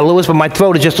sing that, Lewis, but my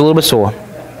throat is just a little bit sore.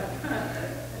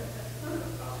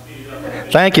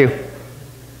 Thank you.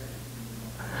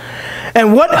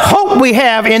 And what hope we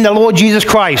have in the Lord Jesus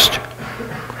Christ.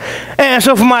 And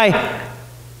so from my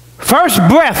first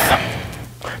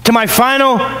breath to my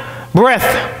final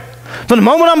breath, from the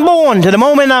moment I'm born to the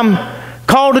moment I'm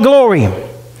called to glory,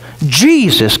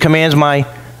 Jesus commands my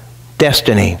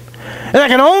destiny. And I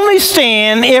can only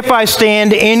stand if I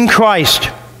stand in Christ.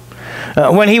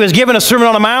 When he was given a Sermon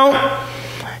on the Mount,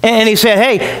 and he said,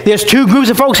 hey, there's two groups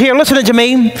of folks here listening to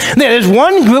me. There's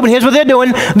one group, and here's what they're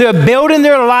doing. They're building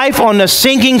their life on the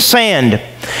sinking sand.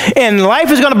 And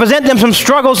life is going to present them some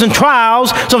struggles and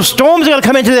trials. Some storms are going to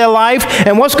come into their life.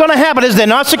 And what's going to happen is they're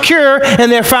not secure in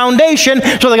their foundation,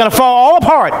 so they're going to fall all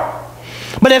apart.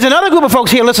 But there's another group of folks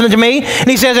here listening to me, and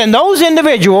he says, and those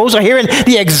individuals are hearing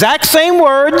the exact same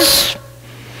words.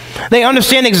 They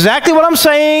understand exactly what I'm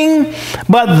saying,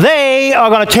 but they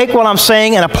are going to take what I'm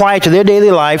saying and apply it to their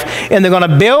daily life, and they're going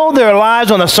to build their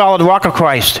lives on the solid rock of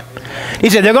Christ. He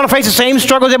said they're going to face the same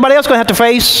struggles everybody else is going to have to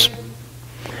face,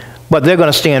 but they're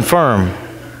going to stand firm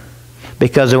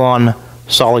because they're on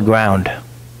solid ground.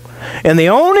 And the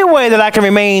only way that I can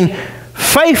remain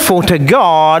faithful to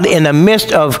God in the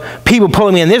midst of people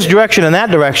pulling me in this direction and that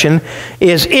direction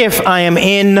is if I am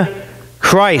in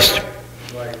Christ.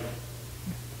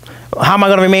 How am I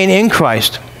going to remain in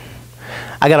Christ?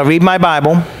 I got to read my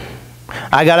Bible.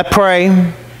 I got to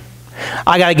pray.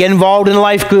 I got to get involved in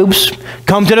life groups,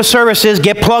 come to the services,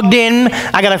 get plugged in.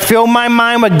 I got to fill my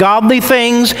mind with godly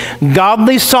things,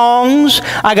 godly songs.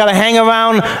 I got to hang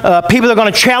around people that are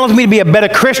going to challenge me to be a better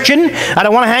Christian. I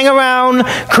don't want to hang around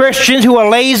Christians who are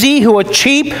lazy, who are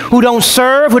cheap, who don't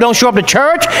serve, who don't show up to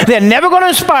church. They're never going to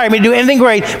inspire me to do anything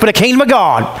great for the kingdom of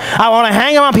God. I want to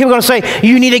hang around people who are going to say,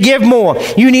 you need to give more,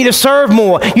 you need to serve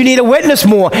more, you need to witness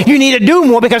more, you need to do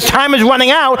more because time is running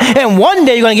out, and one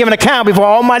day you're going to give an account before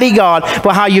Almighty God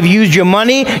for how you've used your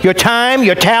money, your time,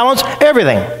 your talents,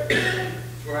 everything.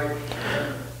 Right.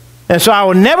 And so I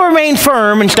will never remain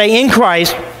firm and stay in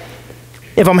Christ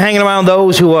if I'm hanging around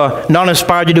those who are not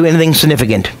inspired to do anything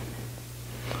significant.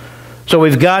 So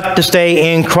we've got to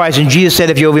stay in Christ. And Jesus said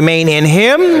if you'll remain in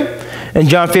him, in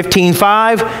John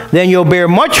 15:5, then you'll bear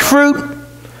much fruit.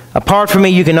 Apart from me,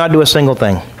 you cannot do a single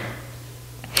thing.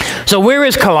 So where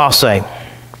is Colossae?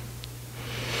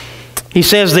 He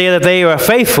says there that they are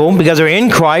faithful because they're in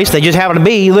Christ. They just happen to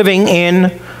be living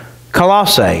in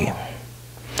Colossae.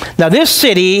 Now, this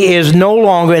city is no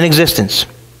longer in existence.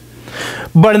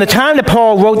 But in the time that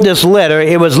Paul wrote this letter,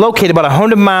 it was located about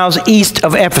 100 miles east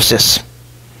of Ephesus.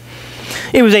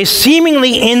 It was a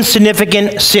seemingly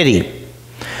insignificant city.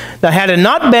 Now, had it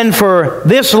not been for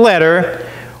this letter,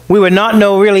 we would not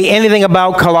know really anything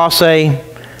about Colossae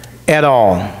at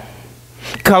all.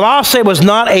 Colossae was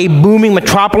not a booming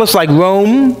metropolis like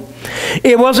Rome.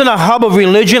 It wasn't a hub of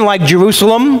religion like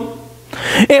Jerusalem.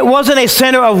 It wasn't a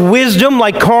center of wisdom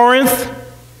like Corinth.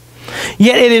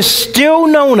 Yet it is still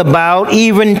known about,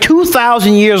 even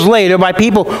 2,000 years later, by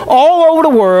people all over the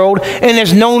world, and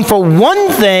is known for one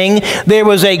thing: there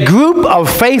was a group of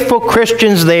faithful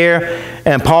Christians there,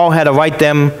 and Paul had to write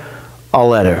them a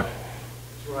letter.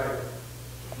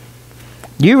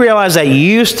 Do you realize that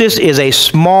Eustis is a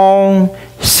small,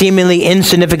 seemingly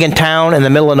insignificant town in the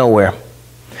middle of nowhere?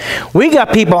 We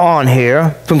got people on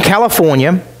here from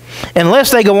California.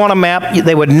 Unless they go on a map,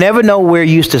 they would never know where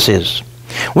Eustis is.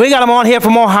 We got them on here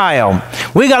from Ohio.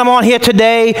 We got them on here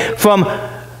today from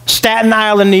Staten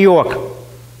Island, New York.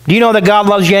 Do you know that God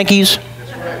loves Yankees?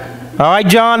 All right,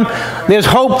 John? There's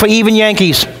hope for even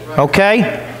Yankees,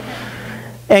 okay?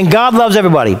 And God loves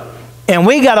everybody. And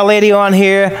we got a lady on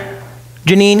here,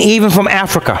 Janine, even from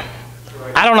Africa.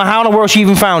 I don't know how in the world she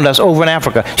even found us over in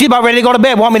Africa. She's about ready to go to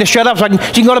bed. Want me to shut up so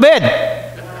she can go to bed.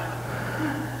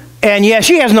 And yeah,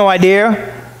 she has no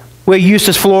idea where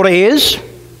Eustis, Florida is,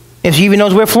 if she even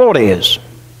knows where Florida is.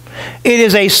 It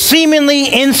is a seemingly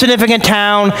insignificant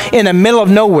town in the middle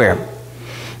of nowhere.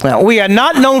 Now, we are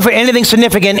not known for anything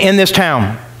significant in this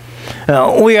town.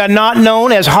 We are not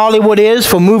known as Hollywood is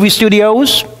for movie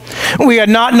studios. We are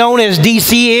not known as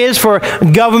D.C. is for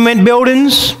government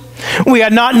buildings. We are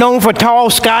not known for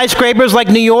tall skyscrapers like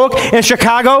New York and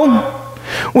Chicago.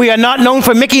 We are not known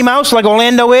for Mickey Mouse like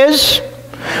Orlando is.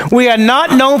 We are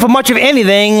not known for much of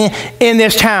anything in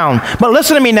this town. But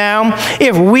listen to me now.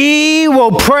 If we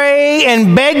will pray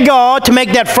and beg God to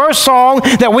make that first song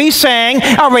that we sang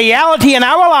a reality in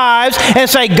our lives and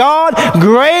say, God,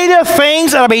 greater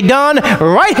things that will be done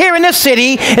right here in this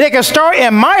city, and it can start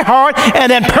in my heart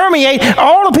and then permeate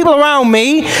all the people around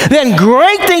me, then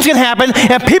great things can happen,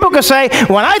 and people can say,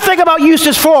 when I think about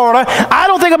Eustis, Florida, I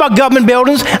don't think about government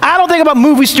buildings, I don't think about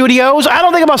movie studios, I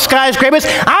don't think about skyscrapers,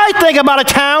 I think about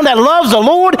a town that loves the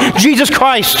Lord Jesus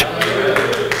Christ.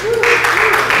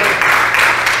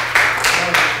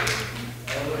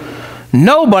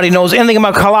 Nobody knows anything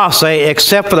about Colossae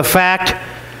except for the fact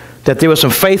that there were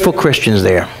some faithful Christians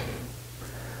there.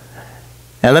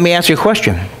 Now let me ask you a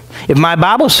question. If my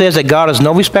Bible says that God is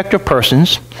no respecter of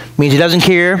persons, means he doesn't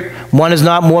care, one is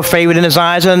not more favored in his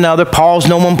eyes than another, Paul's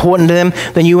no more important to him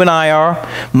than you and I are,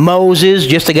 Moses,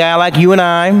 just a guy like you and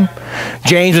I,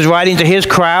 James was writing to his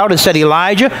crowd and said,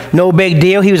 Elijah, no big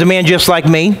deal, he was a man just like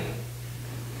me.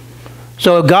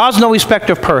 So if God's no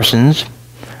respecter of persons,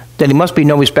 then he must be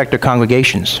no respecter of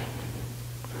congregations.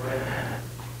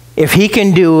 If he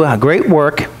can do a great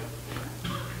work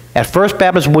at First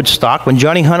Baptist Woodstock, when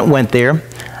Johnny Hunt went there,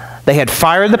 they had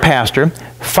fired the pastor,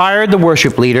 fired the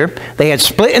worship leader. They had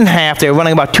split in half. They were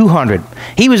running about 200.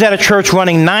 He was at a church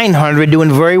running 900,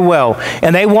 doing very well.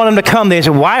 And they wanted him to come. They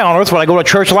said, why on earth would I go to a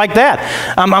church like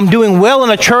that? I'm doing well in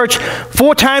a church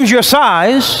 4 times your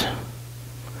size,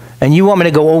 and you want me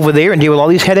to go over there and deal with all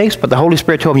these headaches? But the Holy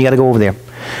Spirit told me you got to go over there.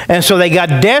 And so they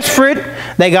got desperate.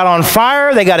 They got on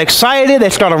fire. They got excited.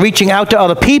 They started reaching out to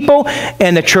other people,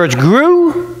 and the church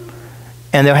grew.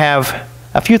 And they'll have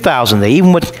a few thousand there,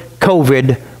 even with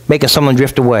COVID making someone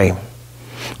drift away.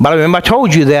 But I remember I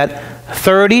told you that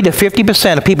 30 to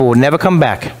 50% of people will never come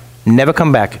back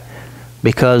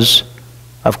because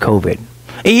of COVID.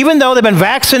 Even though they've been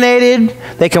vaccinated,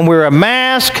 they can wear a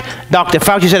mask, Dr.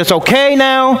 Fauci said it's okay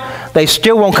now, they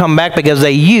still won't come back because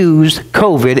they used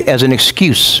COVID as an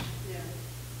excuse.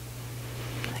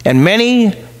 And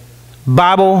many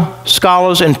Bible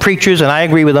scholars and preachers, and I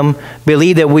agree with them,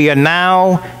 believe that we are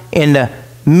now in the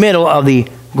middle of the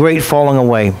great falling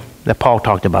away that Paul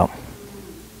talked about.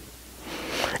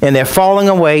 And they're falling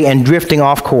away and drifting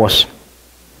off course.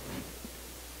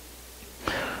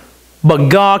 But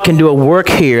God can do a work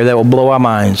here that will blow our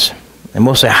minds. And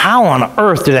we'll say, how on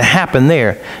earth did it happen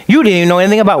there? You didn't even know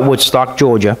anything about Woodstock,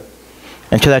 Georgia,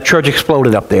 until that church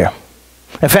exploded up there.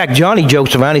 In fact, Johnny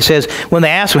jokes around. He says, when they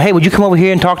asked him, hey, would you come over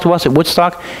here and talk to us at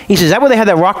Woodstock? He says, is that where they had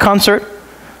that rock concert?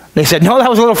 They said, no, that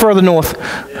was a little further north.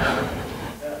 Yeah.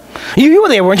 You were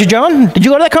there, weren't you, John? Did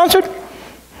you go to that concert?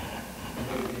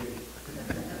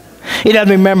 He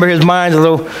doesn't remember. His mind's a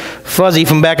little fuzzy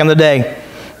from back in the day.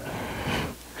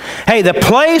 Hey, the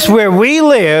place where we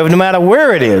live, no matter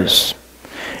where it is,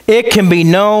 it can be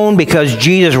known because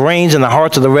Jesus reigns in the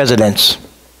hearts of the residents.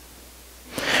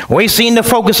 We've seen the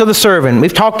focus of the servant.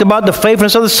 We've talked about the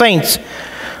faithfulness of the saints.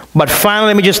 But finally,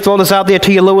 let me just throw this out there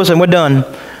to you, Lewis, and we're done.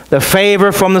 The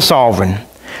favor from the sovereign.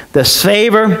 The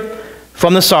favor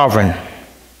from the sovereign.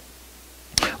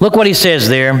 Look what he says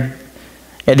there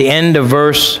at the end of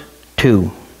verse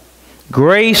 2.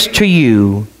 Grace to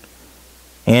you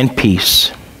and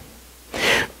peace.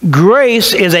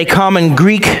 Grace is a common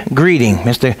Greek greeting.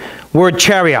 It's the word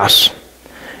charios.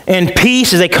 And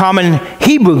peace is a common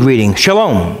Hebrew greeting,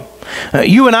 shalom.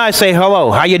 You and I say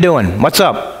hello, how you doing? What's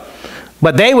up?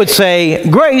 But they would say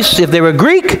grace, if they were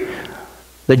Greek,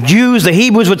 the Jews, the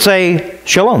Hebrews would say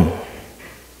shalom.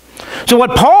 So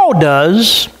what Paul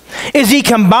does is he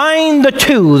combined the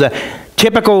two, the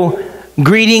typical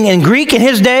greeting in Greek in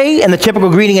his day and the typical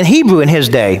greeting in Hebrew in his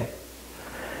day.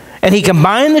 And he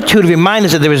combined the two to remind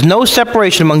us that there is no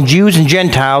separation among Jews and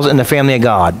Gentiles in the family of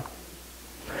God.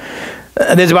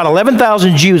 There's about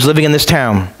 11,000 Jews living in this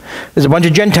town. There's a bunch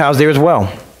of Gentiles there as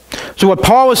well. So what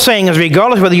Paul is saying is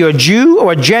regardless whether you're a Jew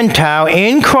or a Gentile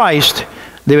in Christ,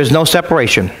 there is no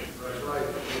separation.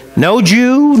 No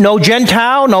Jew, no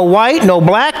Gentile, no white, no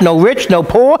black, no rich, no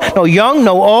poor, no young,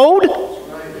 no old.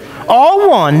 All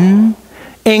one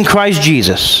in Christ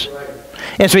Jesus.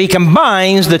 And so he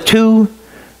combines the two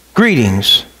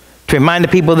greetings to remind the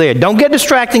people there. Don't get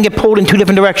distracted and get pulled in two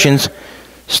different directions.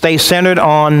 Stay centered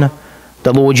on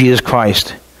the Lord Jesus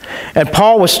Christ. And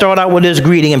Paul would start out with his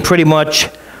greeting in pretty much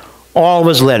all of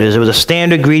his letters. It was a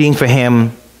standard greeting for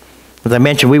him. As I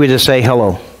mentioned, we would just say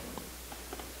hello.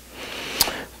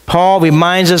 Paul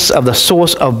reminds us of the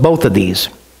source of both of these.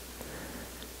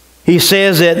 He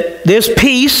says that this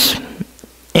peace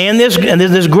and this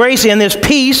grace and this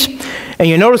peace, and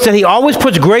you notice that he always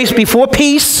puts grace before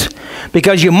peace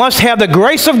because you must have the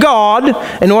grace of God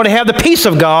in order to have the peace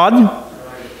of God.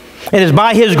 It is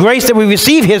by his grace that we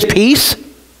receive his peace.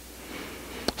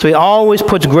 So he always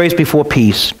puts grace before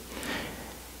peace.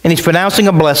 And he's pronouncing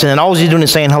a blessing, and all he's doing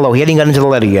is saying hello. He hadn't got into the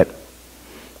letter yet.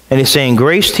 And he's saying,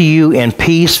 grace to you and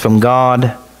peace from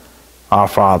God our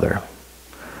Father.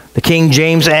 The King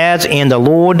James adds, and the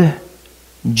Lord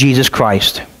Jesus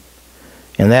Christ.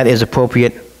 And that is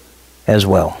appropriate as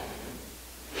well.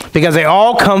 Because they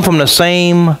all come from the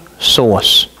same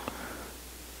source.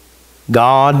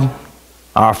 God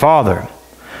our Father.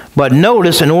 But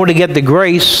notice, in order to get the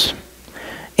grace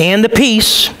and the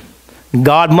peace,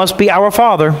 God must be our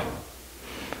Father,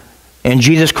 and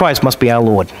Jesus Christ must be our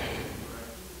Lord.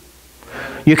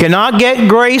 You cannot get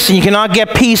grace and you cannot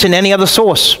get peace in any other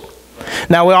source.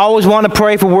 Now, we always want to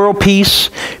pray for world peace.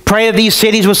 Pray that these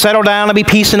cities will settle down and be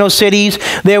peace in those cities.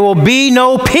 There will be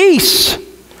no peace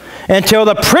until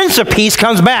the Prince of Peace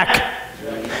comes back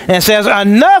and says,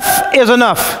 enough is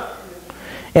enough.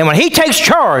 And when he takes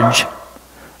charge,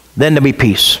 then there'll be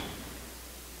peace.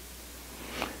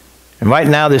 And right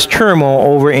now there's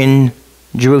turmoil over in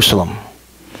Jerusalem.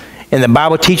 And the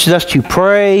Bible teaches us to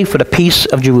pray for the peace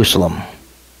of Jerusalem.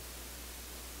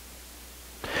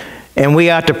 And we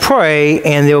are to pray,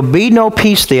 and there will be no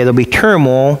peace there. There will be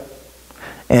turmoil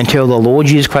until the Lord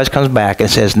Jesus Christ comes back and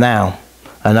says, now,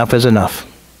 enough is enough.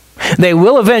 They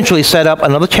will eventually set up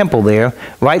another temple there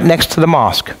right next to the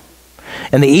mosque.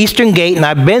 And the eastern gate, and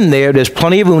I've been there, there's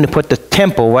plenty of room to put the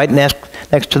temple right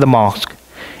next to the mosque.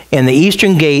 And the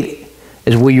eastern gate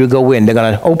is where you go in. They're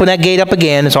going to open that gate up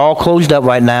again. It's all closed up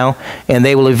right now. And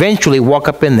they will eventually walk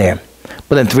up in there.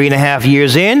 But then 3.5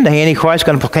 years in, the Antichrist is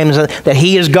going to proclaim that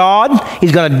he is God.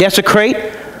 He's going to desecrate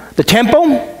the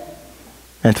temple.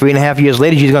 And 3.5 years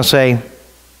later, he's going to say,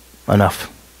 enough.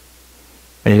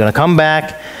 And he's going to come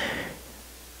back.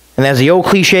 And as the old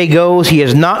cliche goes, he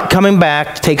is not coming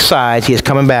back to take sides. He is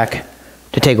coming back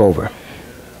to take over.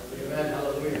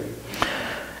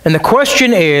 And the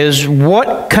question is,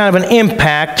 what kind of an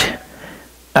impact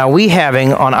are we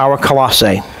having on our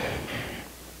Colossae?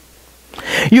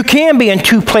 You can be in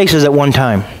two places at one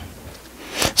time.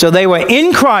 So they were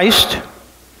in Christ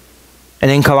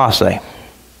and in Colossae.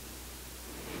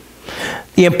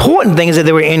 The important thing is that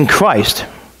they were in Christ.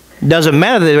 Doesn't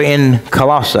matter that they were in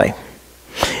Colossae.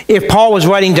 If Paul was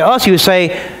writing to us, he would say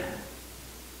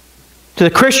to the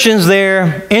Christians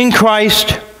there in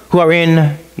Christ who are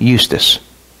in Eustis.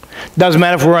 Doesn't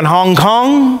matter if we're in Hong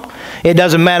Kong. It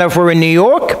doesn't matter if we're in New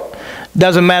York.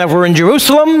 Doesn't matter if we're in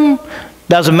Jerusalem.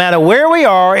 Doesn't matter where we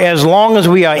are, as long as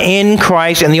we are in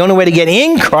Christ. And the only way to get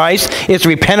in Christ is to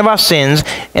repent of our sins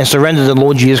and surrender to the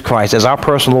Lord Jesus Christ as our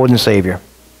personal Lord and Savior.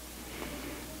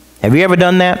 Have you ever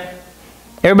done that?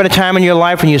 Ever been a time in your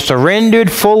life when you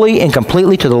surrendered fully and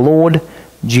completely to the Lord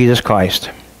Jesus Christ?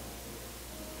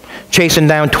 Chasing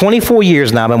down 24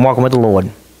 years now, I've been walking with the Lord.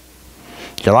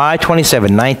 July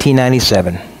 27,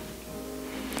 1997.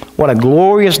 What a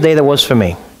glorious day that was for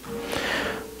me.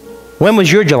 When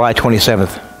was your July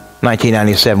 27th,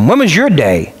 1997? When was your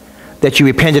day that you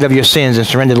repented of your sins and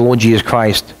surrendered to the Lord Jesus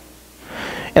Christ?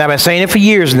 And I've been saying it for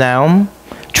years now.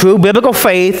 True biblical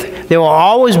faith, there will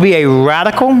always be a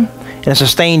radical and a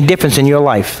sustained difference in your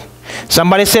life.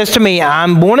 Somebody says to me,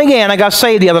 I'm born again, I got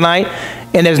saved the other night,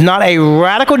 and there's not a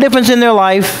radical difference in their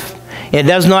life, it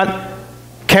does not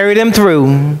carry them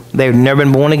through, they've never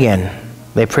been born again.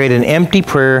 They prayed an empty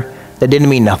prayer that didn't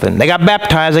mean nothing. They got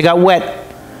baptized, they got wet.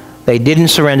 They didn't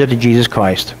surrender to Jesus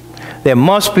Christ. There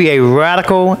must be a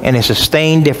radical and a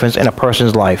sustained difference in a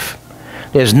person's life.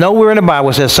 There's nowhere in the Bible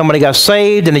that says somebody got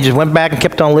saved and they just went back and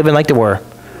kept on living like they were.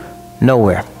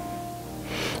 Nowhere.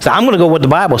 So I'm going to go what the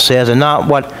Bible says and not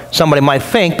what somebody might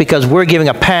think, because we're giving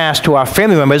a pass to our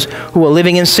family members who are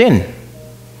living in sin.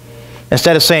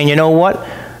 Instead of saying, you know what?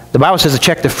 The Bible says to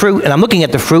check the fruit, and I'm looking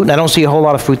at the fruit and I don't see a whole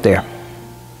lot of fruit there.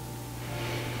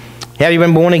 Have you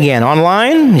been born again?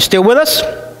 Online? You still with us?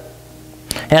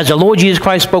 Has the Lord Jesus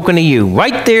Christ spoken to you?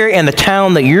 Right there in the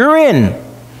town that you're in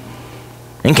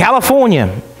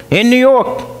California, in New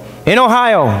York, in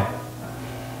Ohio,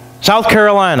 South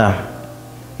Carolina,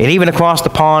 and even across the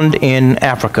pond in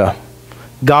Africa.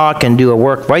 God can do a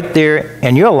work right there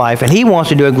in your life, and He wants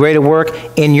to do a greater work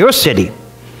in your city,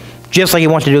 just like He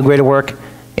wants to do a greater work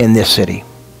in this city.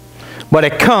 But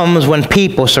it comes when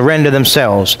people surrender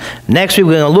themselves. Next week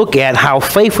we're going to look at how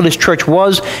faithful this church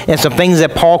was and some things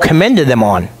that Paul commended them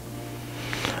on.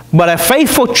 But a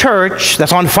faithful church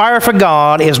that's on fire for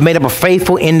God is made up of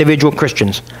faithful individual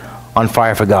Christians on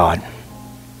fire for God.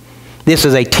 This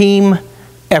is a team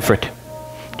effort.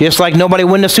 Just like nobody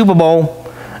wins the Super Bowl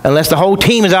unless the whole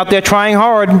team is out there trying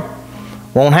hard.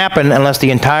 Won't happen unless the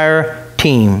entire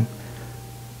team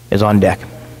is on deck.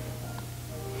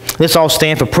 Let's all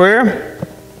stand for prayer.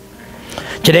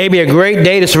 Today will be a great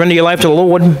day to surrender your life to the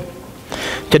Lord.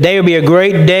 Today will be a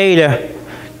great day to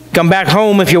come back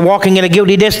home if you're walking in a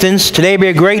guilty distance. Today will be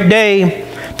a great day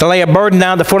to lay a burden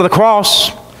down at the foot of the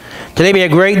cross. Today will be a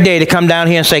great day to come down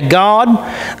here and say, God,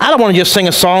 I don't want to just sing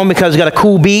a song because it's got a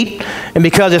cool beat and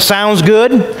because it sounds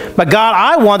good. But God,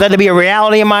 I want that to be a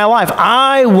reality in my life.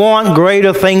 I want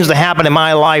greater things to happen in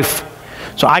my life.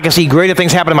 So I can see greater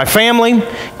things happen in my family,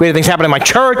 greater things happen in my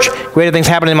church, greater things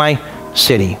happen in my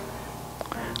city.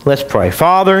 Let's pray.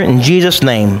 Father, in Jesus'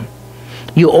 name,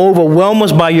 you overwhelm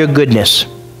us by your goodness.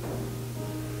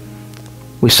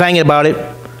 We sang about it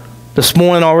this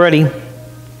morning already,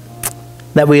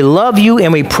 that we love you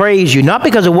and we praise you, not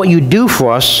because of what you do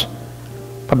for us,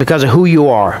 but because of who you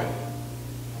are.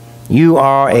 You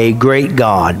are a great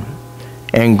God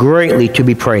and greatly to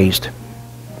be praised.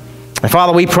 And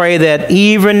Father, we pray that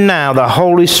even now the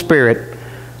Holy Spirit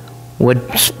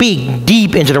would speak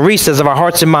deep into the recesses of our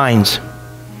hearts and minds,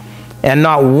 and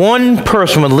not one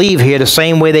person would leave here the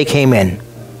same way they came in.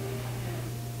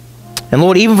 And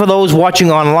Lord, even for those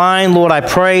watching online, Lord, I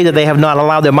pray that they have not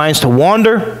allowed their minds to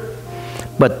wander,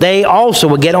 but they also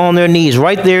would get on their knees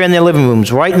right there in their living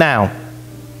rooms right now,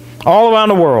 all around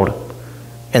the world,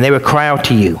 and they would cry out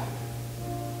to you.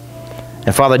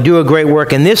 And Father, do a great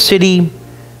work in this city.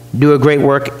 Do a great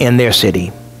work in their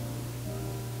city.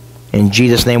 In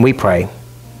Jesus' name we pray.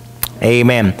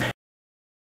 Amen.